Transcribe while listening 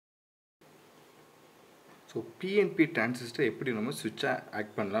So PNP transistor எப்படி நம்ம switch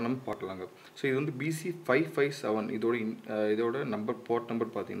act பண்ணலாம் நம்ம பார்க்கலாங்க. ஸோ இது வந்து BC557 இதோட நம்பர் போர்ட்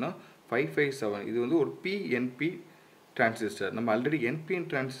நம்பர் பார்த்தீங்கன்னா 557. இது வந்து ஒரு PNP டிரான்சிஸ்டர். நம்ம ஆல்ரெடி NPN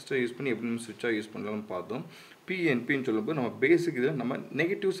டிரான்சிஸ்டர் யூஸ் பண்ணி எப்படி நம்ம ஸ்விட்சாக யூஸ் பண்ணலாம்னு பார்த்தோம். PNPன்னு சொல்லும்போது நம்ம பேசிக் இதில் நம்ம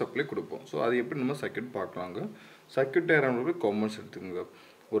நெகட்டிவ் சப்ளை கொடுப்போம். ஸோ அது எப்படி நம்ம சர்க்யூட் பார்க்கலாங்க. சர்க்யூட் டயக்ராமோட காமன்ஸ் எடுத்துக்கோங்க.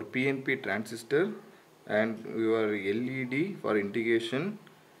 ஒரு PNP transistor and your LED for indication,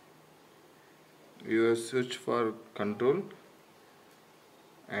 your switch for control,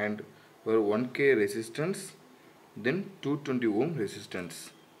 and your 1K resistance, then 220 ohm resistance.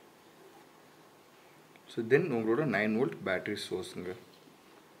 So then உங்களோட 9 volt battery source-ங்க,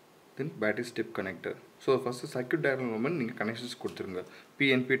 then battery step connector. So first circuit diagram மூலமாக நீங்கள் connections கொடுத்துருங்க.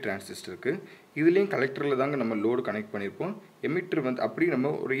 PNP டிரான்சிஸ்டருக்கு இதுலேயும் கலெக்டரில் தாங்க நம்ம load connect பண்ணியிருப்போம். Emitter வந்து அப்படி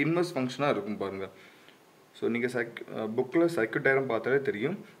நம்ம ஒரு இன்வெர்ஸ் ஃபங்க்ஷனாக இருக்கும் பாருங்கள். ஸோ நீங்கள் புக்கில் சர்க்யூட் டயக்ராம் பார்த்தாலே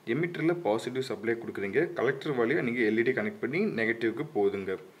தெரியும். எமிட்டரில் பாசிட்டிவ் சப்ளை கொடுக்குறீங்க, கலெக்டர் வழியாக நீங்கள் எல்இடி கனெக்ட் பண்ணி நெகட்டிவ்க்கு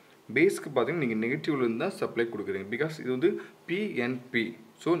போகுதுங்க. பேஸ்க்கு பார்த்தீங்கன்னா நீங்கள் நெகட்டிவ்லேருந்து தான் சப்ளை கொடுக்குறீங்க. பிகாஸ் இது வந்து PNP.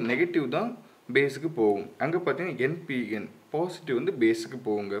 ஸோ நெகட்டிவ் தான் பேஸுக்கு போகும். அங்கே பார்த்தீங்கன்னா NPN பாசிட்டிவ் வந்து பேஸுக்கு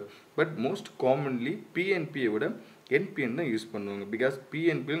போகுங்க. பட் மோஸ்ட் காமன்லி PNPயை விட NPN தான் யூஸ் பண்ணுவாங்க. பிகாஸ்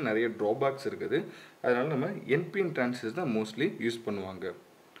PNPயில் நிறைய ட்ராபேக்ஸ் இருக்குது. அதனால் நம்ம NPN டிரான்சிஸ்டர் தான் மோஸ்ட்லி யூஸ் பண்ணுவாங்க.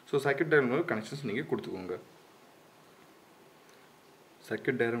 ஸோ சர்க்யூட் டயக்ராமில் கனெக்ஷன்ஸ் நீங்கள் கொடுத்துக்கோங்க.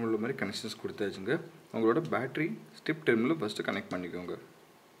 சர்க்யூட் டயக்ராமில் மாதிரி கனெக்ஷன்ஸ் கொடுத்தாச்சுங்க. உங்களோட பேட்டரி ஸ்டிப் டெர்மினல் ஃபஸ்ட்டு கனெக்ட் பண்ணிக்கோங்க.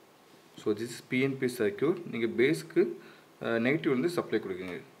 So this is PNP circuit. நீங்கள் பேஸ்க்கு நெகட்டிவ் வந்து சப்ளை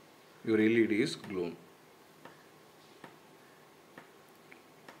கொடுக்குங்க. Your LED is clone.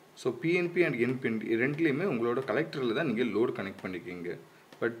 So PNP and NPN ரெண்டுலேயுமே உங்களோட கலெக்டரில் தான் நீங்கள் லோடு கனெக்ட் பண்ணிக்கிங்க.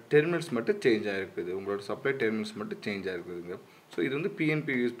 பட் டெர்மினல்ஸ் மட்டும் சேஞ்ச் ஆகிருக்குது. உங்களோட சப்ளை டெர்மினல்ஸ் மட்டும் சேஞ்ச் ஆகிருக்குதுங்க. ஸோ இது வந்து PNP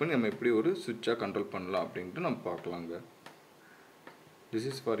யூஸ் பண்ணி நம்ம எப்படி ஒரு சுவிட்சாக கண்ட்ரோல் பண்ணலாம் அப்படின்ட்டு நம்ம பார்க்கலாங்க. This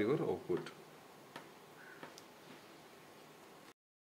is for your output.